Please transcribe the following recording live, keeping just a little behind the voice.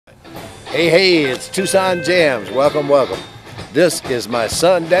Hey, hey, it's Tucson Jamz. Welcome, welcome. This is my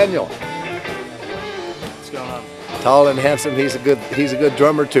son, Daniel. What's going on? Tall and handsome. He's a good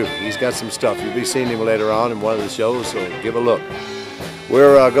drummer too. He's got some stuff. You'll be seeing him later on in one of the shows, so give a look.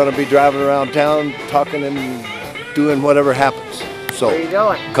 We're going to be driving around town, talking and doing whatever happens. So where are you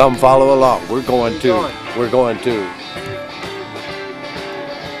going? Come follow along. We're going to. We're going to. All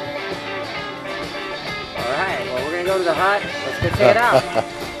right. Well, we're gonna go to the hut. Let's go check it out.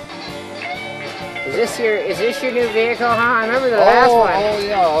 Is this your new vehicle, huh? I remember the last one. Oh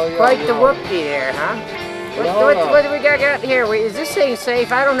yeah. Quite the whoopie there, huh? What do we got here? Is this thing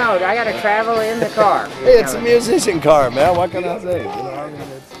safe? I don't know. I got to travel in the car. Hey, it's a musician car, man. What can I say?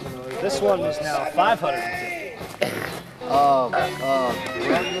 This one was now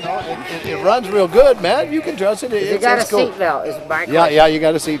 550. It runs real good, man. You can trust it. You got a seatbelt. Is my question. Yeah, you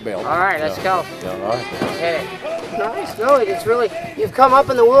got a seatbelt. All right, let's go. Yeah, all right. Let's hit it. Nice. No, it's really, you've come up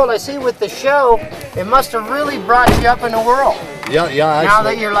in the world. I see with the show, it must have really brought you up in the world. Yeah, actually. Now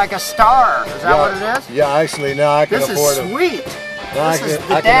that you're like a star. Is that what it is? Yeah, actually, now I can afford it. This is sweet.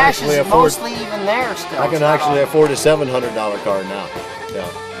 The dash is mostly even there still. I can actually afford a $700 car now. Yeah.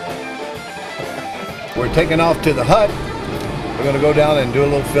 We're taking off to the hut. We're going to go down and do a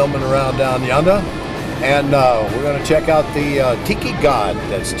little filming around down yonder. And we're going to check out the Tiki God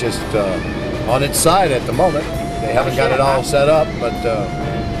that's just on its side at the moment. They haven't got it all set up, but...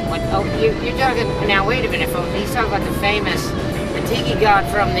 you're talking... Now, wait a minute, folks. He's talking about the famous... The Tiki God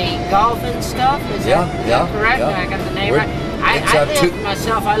from the golf and stuff? Is that correct? Yeah. I got the name right?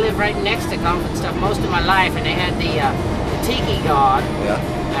 I live right next to golf and stuff most of my life, and they had the Tiki God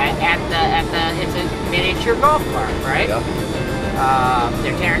it's a miniature golf park, right? Yeah.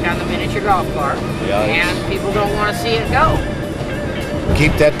 They're tearing down the miniature golf park, and people don't want to see it go.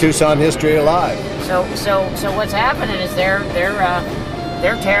 Keep that Tucson history alive. So what's happening is they're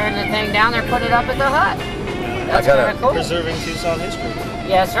tearing the thing down. They're putting it up at the hut. That's kind of cool. Preserving Tucson history.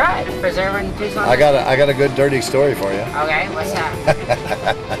 Yeah, that's right. Preserving Tucson. I got a good dirty story for you. Okay, what's that?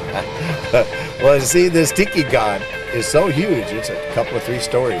 Well, see, this Tiki God is so huge. It's a couple of 3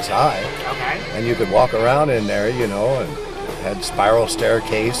 stories high. Okay. And you could walk around in there, you know, and had spiral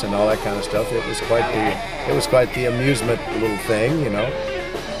staircase and all that kind of stuff. It was quite the amusement little thing, you know.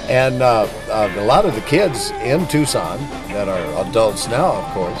 And a lot of the kids in Tucson that are adults now,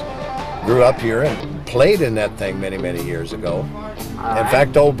 of course, grew up here and played in that thing many, many years ago. In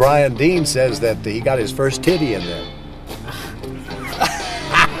fact, old Brian Dean says that he got his first titty in there.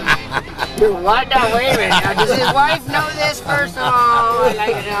 What? No, wait a minute. Now, does his wife know this, first of all? I'd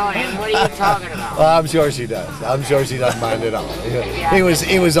like to know him. What are you talking about? Well, I'm sure she does. I'm sure she doesn't mind at all. He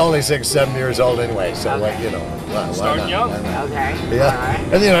was only 6, 7 years old anyway, so you know. Starting young. Okay. Yeah.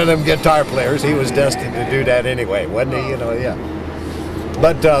 And you know, them guitar players, he was destined to do that anyway, wasn't he? You know, yeah.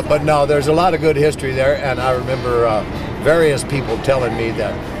 But no, there's a lot of good history there, and I remember various people telling me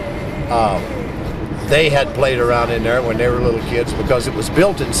that they had played around in there when they were little kids because it was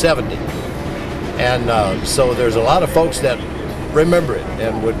built in '70. And so there's a lot of folks that remember it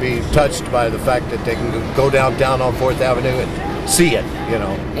and would be touched by the fact that they can go downtown on 4th Avenue and see it, you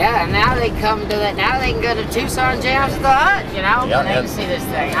know. Yeah, and now they come to that. Now they can go to Tucson Jamz at the hut, you know, and they can see this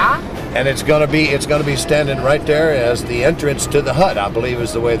thing, huh? And it's gonna be standing right there as the entrance to the hut, I believe,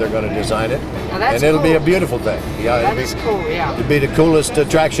 is the way they're going to design it. And it'll be a beautiful thing. Yeah, that is cool. Yeah. It'll be the coolest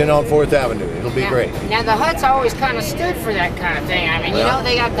attraction on 4th Avenue. It'll be great. Now the hut's always kind of stood for that kind of thing. I mean, you know,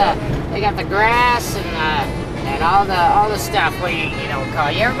 they got the grass and all the stuff where you know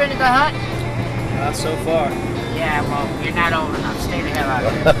call. You ever been to the hut? Not so far. Yeah, well, you're not old enough. Stay the hell out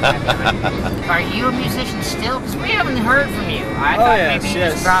of here. Are you a musician still? Because we haven't heard from you. I thought maybe you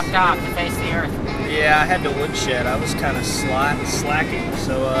just dropped off the face of the earth. Yeah, I had to woodshed. I was kind of slacking,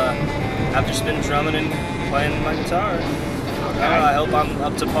 so I've just been drumming and playing my guitar. Okay. I hope I'm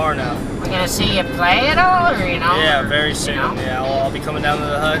up to par now. We're gonna see you play at all, or you know? Yeah, very soon. You know? Yeah, I'll be coming down to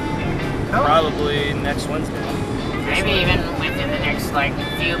the hut probably next Wednesday. Maybe even within the next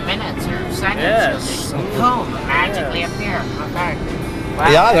few minutes or seconds. Yes. Boom, magically appear. Okay. Wow.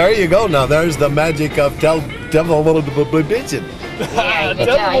 Yeah, there you go. Now there's the magic of Yeah,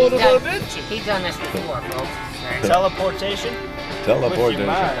 he's done this before, folks. Teleportation? Teleportation.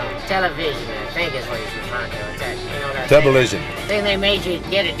 Television, I think is what he's referring to. It's that, you know, that Television. Thing they made you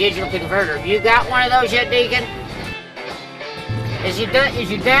get a digital converter. You got one of those yet, Deacon? Is your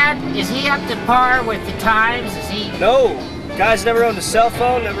dad, is he up to par with the times? Is he? No. Guy's never owned a cell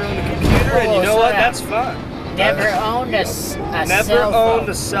phone, never owned a computer, and you know what? That's fine. Never owned a cell phone. Never owned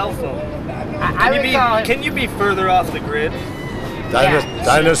a cell phone. Can you be further off the grid?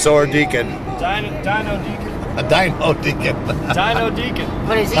 Dinosaur Deacon. Dino Deacon. A Dino Deacon. Dino Deacon.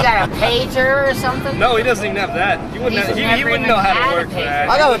 But has he got a pager or something? No, he doesn't even have that. He wouldn't know how to work that.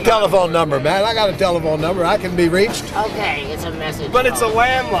 I got a telephone number, man. I got a telephone number. I can be reached. Okay, it's a message. But it's a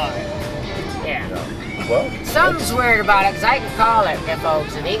landline. Yeah. Well, Something's weird about it, because I can call it,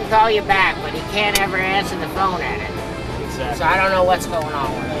 folks, and he can call you back, but he can't ever answer the phone at it. Exactly. So I don't know what's going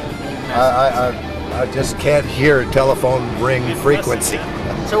on with it. I just can't hear telephone ring frequency.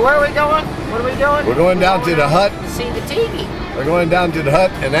 So where are we going? What are we doing? We're going down to the hut. To see the tiki. We're going down to the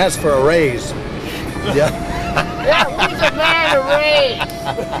hut and ask for a raise. Yeah. Yeah, who's a man to raise?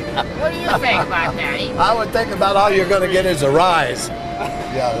 What do you think about that? I would think about all you're going to get is a rise.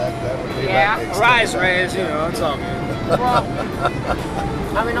 Yeah, that would be Yeah. Rise, raise, you know, it's all good. Well,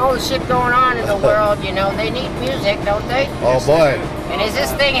 I mean, all the shit going on in the world, you know, they need music, don't they? Oh boy. And is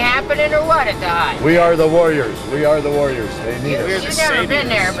this thing happening or what at the hut? We are the warriors. We are the warriors. They need us. You've never been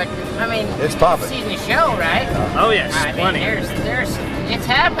there, but I mean, It's popping. you've seen the show, right? Oh, yes, I mean, plenty. it's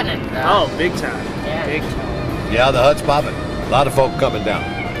happening. Oh, big time. Yeah. Big time. Yeah, the hut's popping. A lot of folk coming down.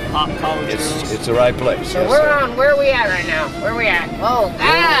 Pop college girls. It's the right place. So Yes, where sir. are we at right now? Where are we at? Oh,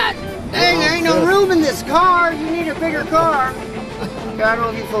 God! Dang, there ain't no room in this car. You need a bigger car. Okay, I don't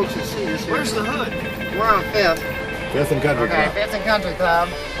know if you folks can see this here. Where's the hood? We're on 5th. 5th and Country Okay, Club. 5th and Country Club.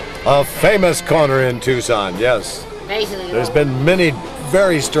 A famous corner in Tucson, yes. Basically, There's been many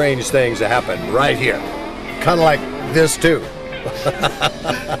very strange things that happen right here. Kind of like this too.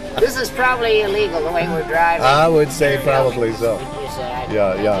 this is probably illegal the way we're driving. I would say probably so.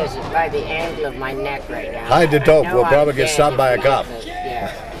 Yeah, yeah. I'm just by the angle of my neck right now. Hide the I dope. know We'll I'm probably get dead stopped if by a you cop. have to-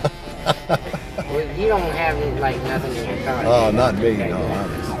 Yeah. Well, you don't have like nothing in your car. Oh, do you? not me. Okay, No,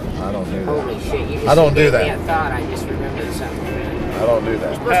 good. I don't do that. Holy shit! You just I don't do gave that. me a thought. I just remembered something. I don't do that.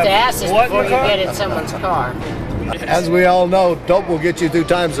 You're supposed to ask this What in before the you car? get in someone's car. As we all know, dope will get you through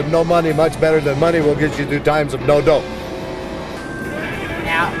times of no money much better than money will get you through times of no dope.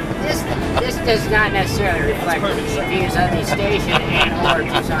 Now, this does not necessarily reflect the views of the station and or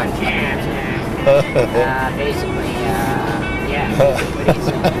Tucson Jamz. Basically, yeah.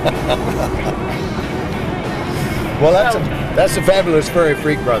 Well, that's the fabulous Furry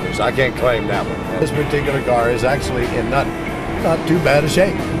Freak Brothers. I can't claim that one. This particular car is actually in not too bad a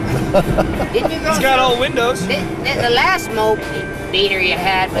shape. Didn't you go It's got all windows. the last smoke beater you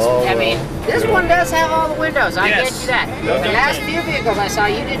had was, Oh, I mean, this one does have all the windows. I Yes. get you that. No The doubt. last few vehicles I saw,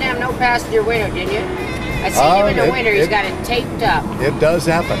 you didn't have no passenger window, didn't you? I seen him in the winter. He's got it taped up. It does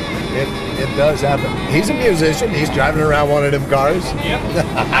happen. It does happen. He's a musician. He's driving around one of them cars. Yep.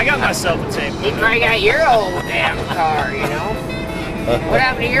 I got myself a tape. He probably got your old damn car, you know? What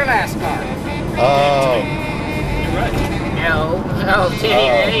happened to your last car? Oh. You're right. No,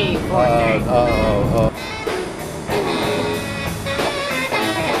 Teddy, poor thing.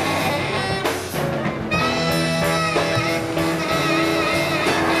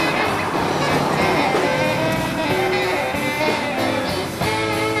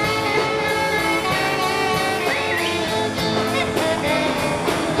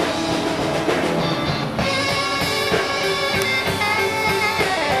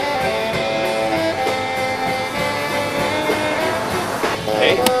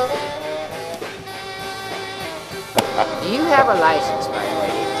 Hey. Do you have a license, by the way?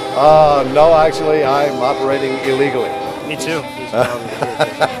 No, actually, I'm operating illegally. Me too. I'm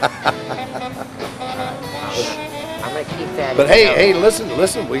gonna keep that. But hey,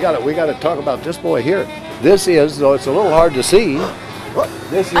 listen, we gotta talk about this boy here. This is, though it's a little hard to see,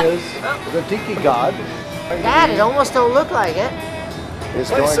 this is the Tiki God. God, it almost don't look like it. It's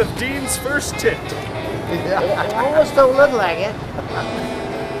Place going, of Dean's first tit. It almost don't look like it.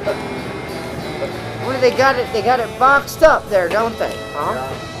 What do they got it? They got it boxed up there, don't they? Huh?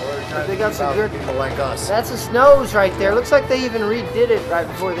 They got some good. people like us. That's a nose right there. Looks like they even redid it right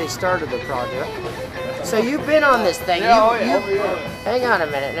before they started the project. So you've been on this thing. Hang on a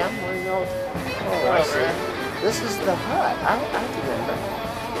minute now. Where you go? Oh, I see. This is the hut. I remember.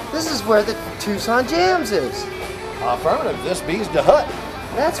 This is where the Tucson Jamz is. Affirmative. This be's the hut.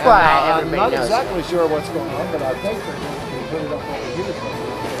 That's why I'm everybody not knows. exactly sure what's going on, but I think they're going to put it up over here.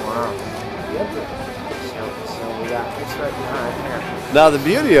 Wow. The entrance. So we got it's right behind here. Now the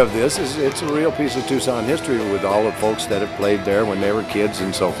beauty of this is it's a real piece of Tucson history with all the folks that have played there when they were kids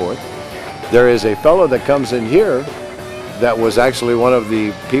and so forth. There is a fellow that comes in here that was actually one of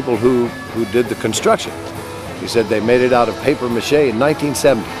the people who did the construction. He said they made it out of paper mache in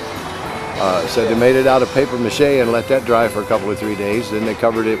 1970. Said they made it out of paper mache and let that dry for a couple of 3 days. Then they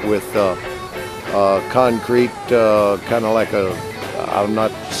covered it with concrete, kind of like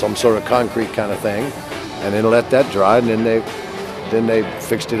some sort of concrete kind of thing, and then let that dry, and then they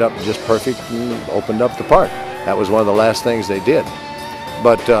fixed it up just perfect and opened up the park. That was one of the last things they did.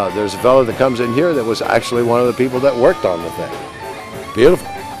 But there's a fellow that comes in here that was actually one of the people that worked on the thing. Beautiful.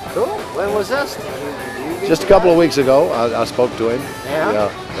 Cool. When was this? Just a couple of weeks ago, I spoke to him. Yeah?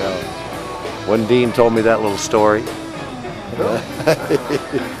 Yeah. When Dean told me that little story. Cool.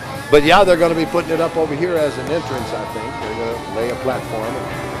 But yeah, they're going to be putting it up over here as an entrance, I think. They're going to lay a platform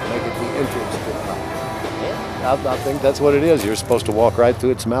and make it the entrance to the house. Yeah. I think that's what it is. You're supposed to walk right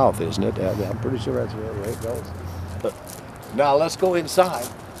through its mouth, isn't it? I'm pretty sure that's the way it goes. Now let's go inside.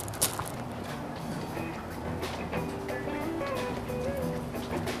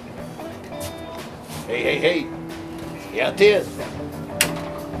 Hey. Yeah, it is.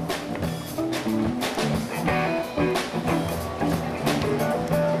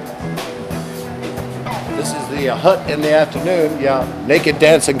 This is the hut in the afternoon. Yeah, naked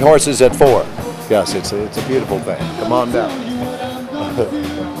dancing horses at 4. Yes, it's a beautiful thing. Come on down.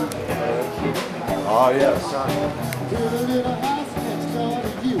 Oh yes.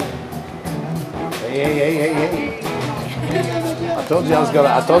 Hey. I told you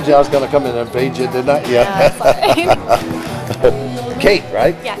I was gonna come in and feed you, didn't I? Yeah. Kate,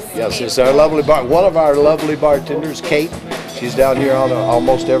 right? Yes. Yes, it's our lovely one of our lovely bartenders, Kate. She's down here on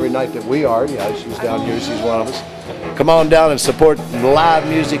almost every night that we are. Yeah, she's down here. She's one of us. Come on down and support live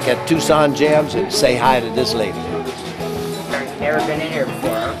music at Tucson Jamz and say hi to this lady. Never been in here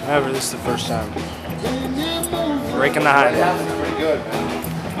before, huh? Never. This is the first time. Breaking the high. Pretty good, man.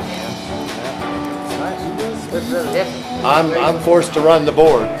 It's really different. I'm forced to run the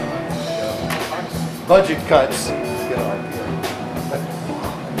board. Budget cuts.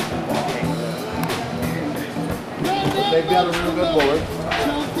 They've got a real good board.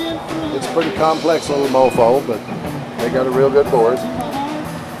 It's a pretty complex little mofo, but they got a real good board.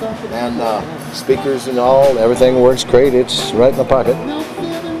 And speakers and all, everything works great. It's right in the pocket.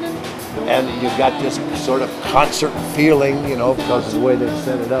 And you've got this sort of concert feeling, you know, because of the way they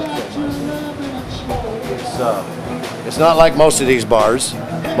set it up. It's not like most of these bars.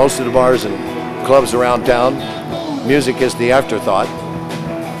 Most of the bars and clubs around town, music is the afterthought.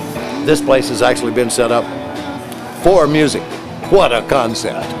 This place has actually been set up for music. What a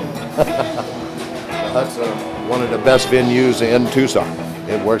concept. That's one of the best venues in Tucson.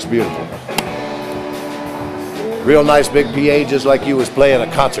 It works beautiful. Real nice big PA, just like you was playing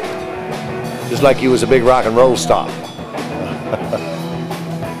a concert. Just like you was a big rock and roll stop.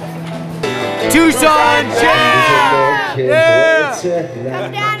 Tucson Jamz! Yeah!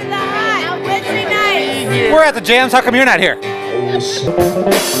 Come down to the hut on Wednesday night. We're at the Jamz. How come you're not here?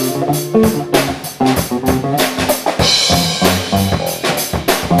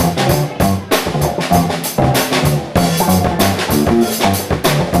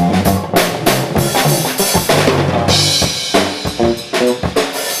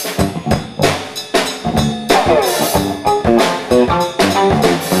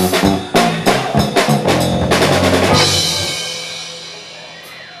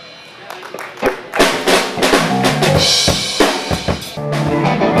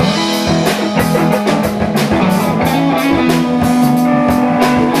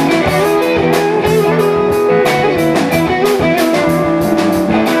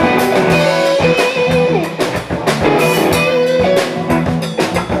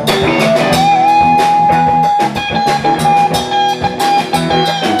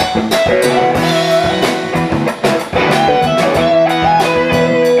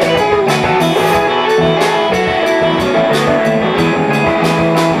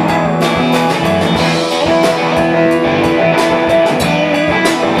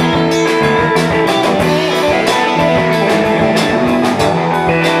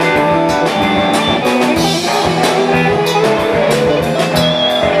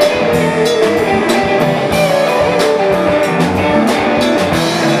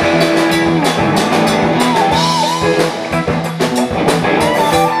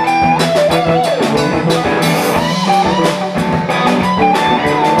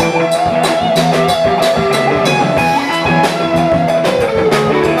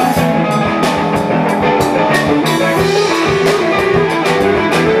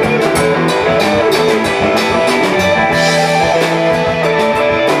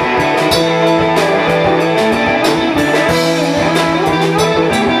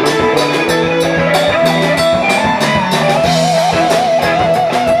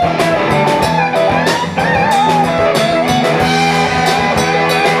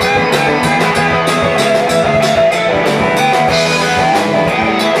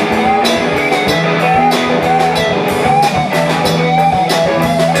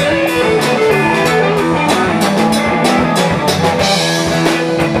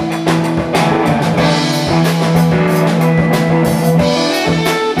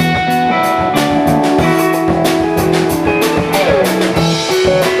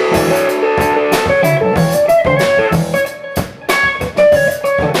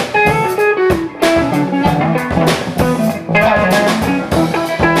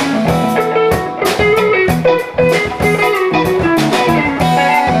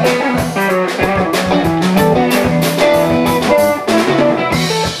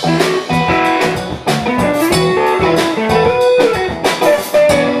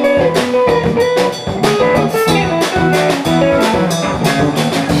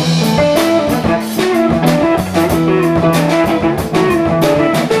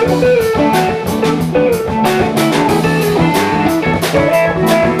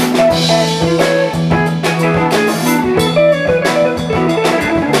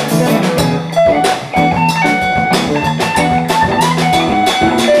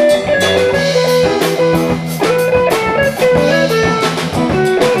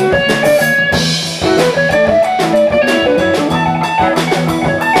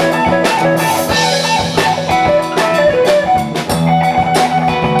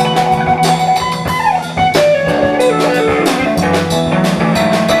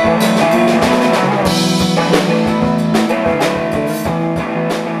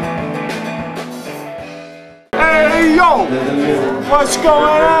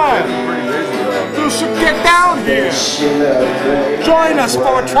 going on? You should get down here. Join us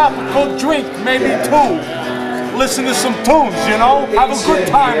for a tropical drink, maybe two. Listen to some tunes, you know? Have a good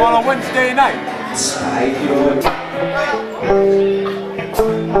time on a Wednesday night.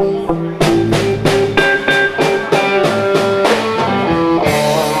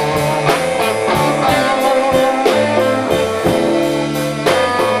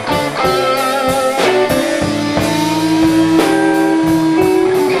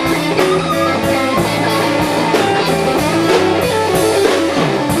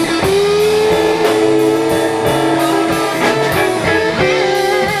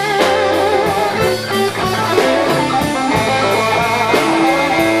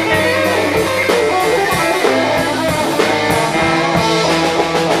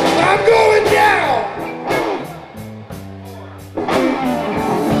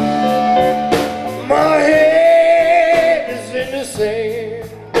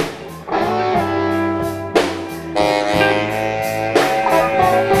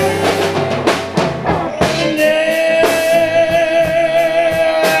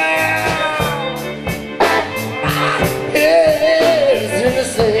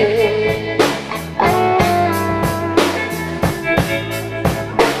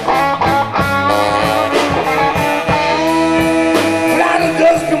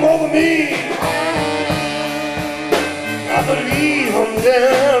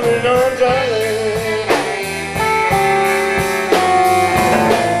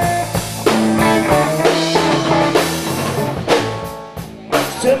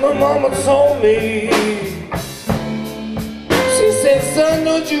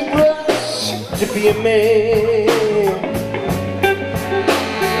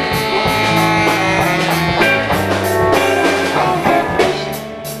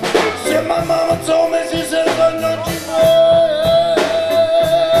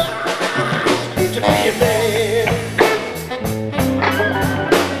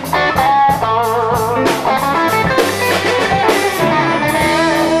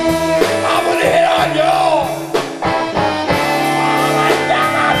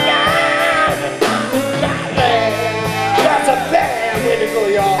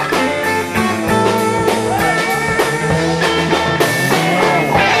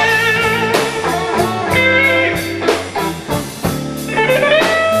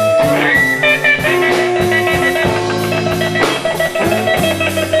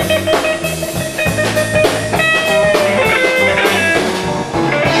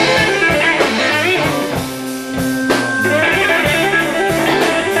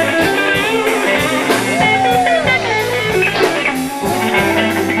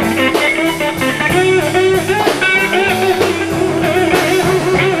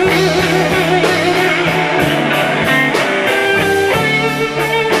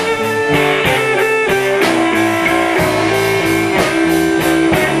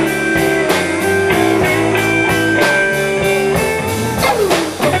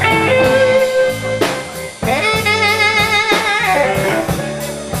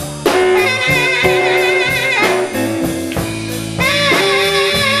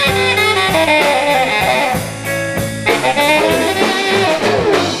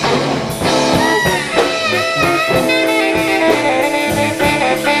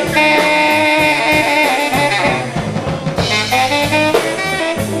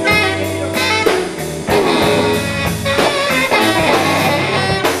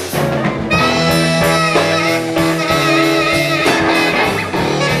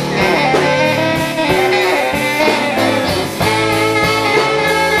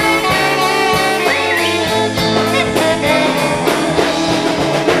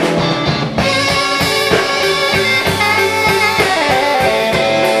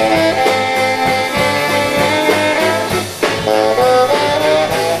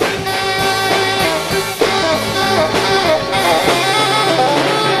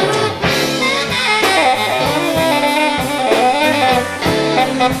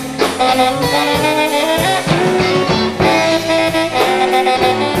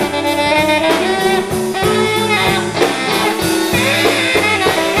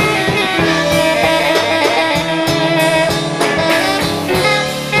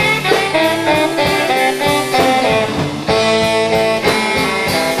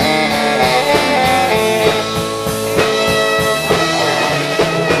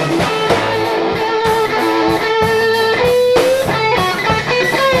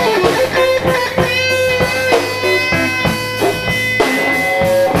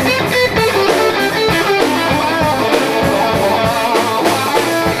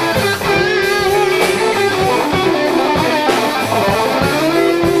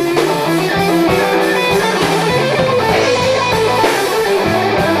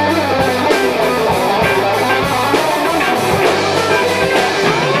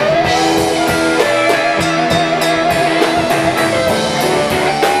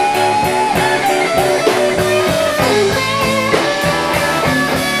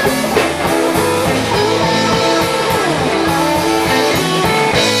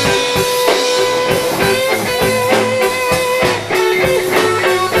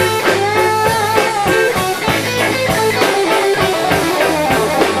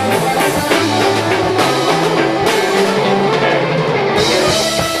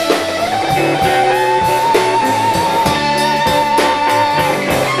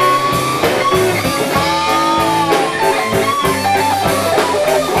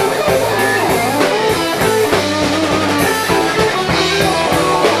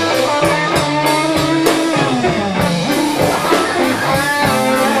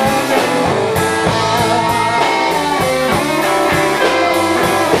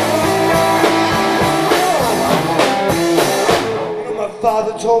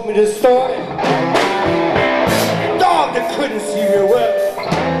 told me this story. A dog that couldn't see real well.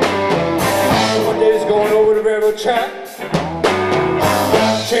 One day he's going over the railroad track.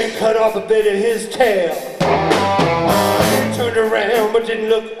 Chain cut off a bit of his tail. Turned around but didn't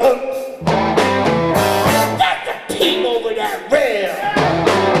look up. That's a peep over that rail.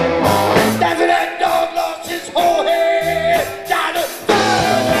 That's when that dog lost his whole head. Down the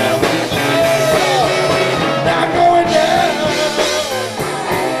now going down.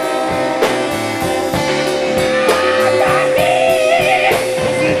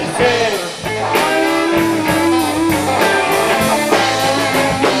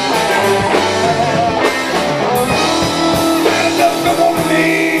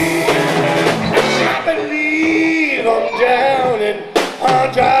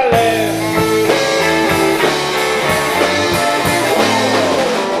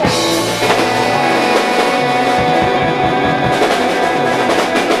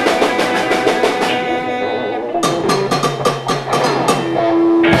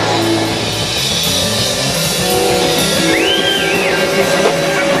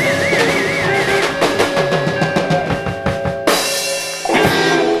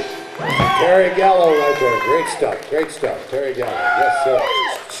 Great stuff, Terry God. Yes, sir.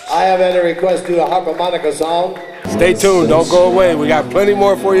 I have had a request to do a harmonica song. Stay tuned, don't go away. We got plenty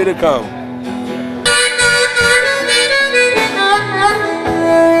more for you to come.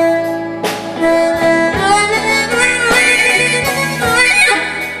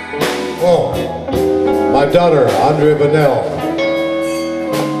 Oh, my daughter, Andrea Bunnell,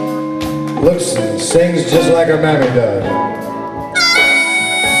 looks and sings just like her mammy does.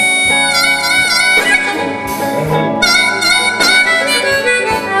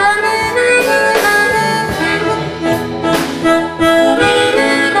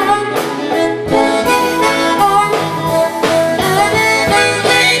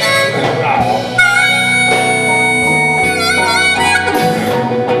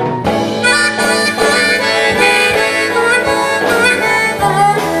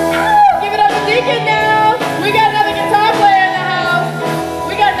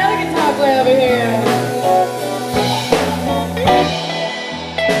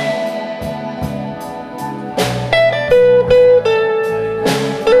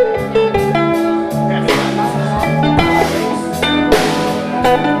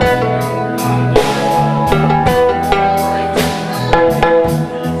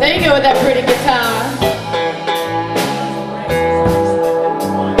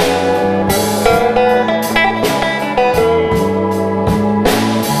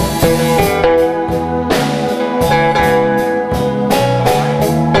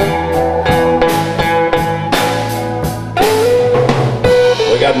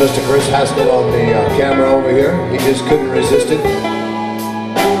 Mr. Chris Haskell on the camera over here. He just couldn't resist it.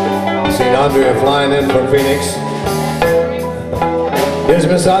 Seen Andrea flying in from Phoenix. Here's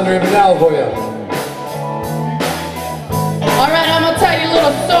Miss Andrea Bunnell for you. All right, I'm gonna tell you a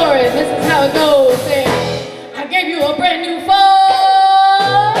little story. This is how it goes. I gave you a brand new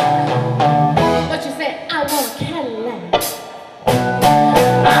phone, but you said I want a Cadillac.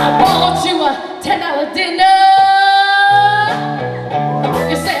 I bought you a $10 dinner.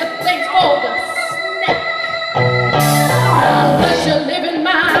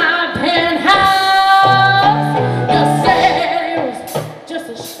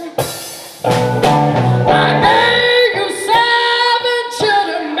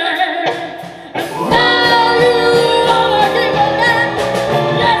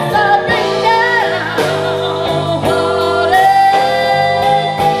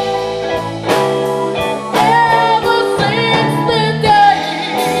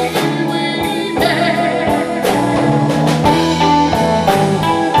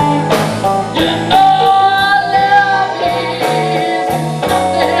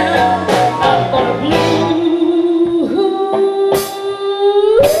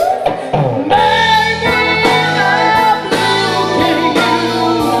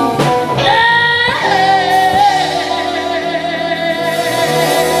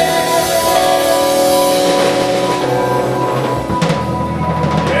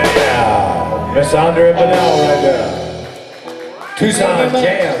 Andrea Bunnell right there. Tucson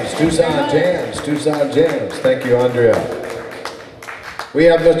Jamz, Tucson Jamz, Tucson Jamz. Thank you, Andrea. We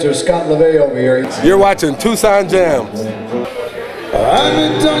have Mr. Scott LeVay over here. You're watching Tucson Jamz. I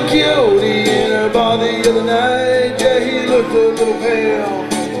met Don Quixote in a bar the other night. Yeah, he looked a little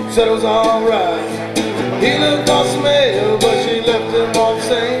pale, said it was alright. He left off smell, but she left him all the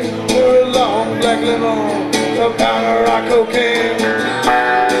same. For a long black limo, a pound of rock cocaine.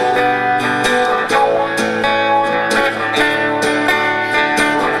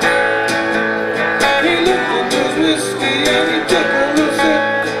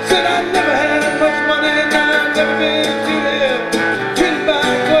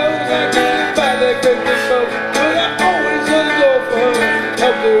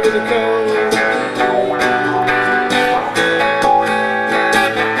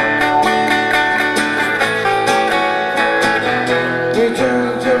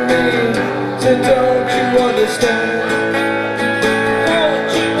 said, don't you understand?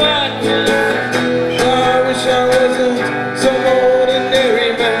 I wish I wasn't some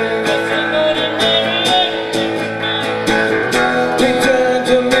ordinary man. He turned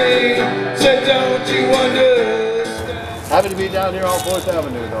to me, said, don't you understand? Happy to be down here on 4th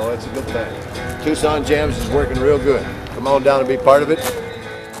Avenue, though. It's a good thing. Tucson Jamz is working real good. Come on down and be part of it.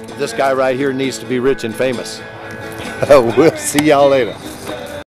 This guy right here needs to be rich and famous. We'll see y'all later.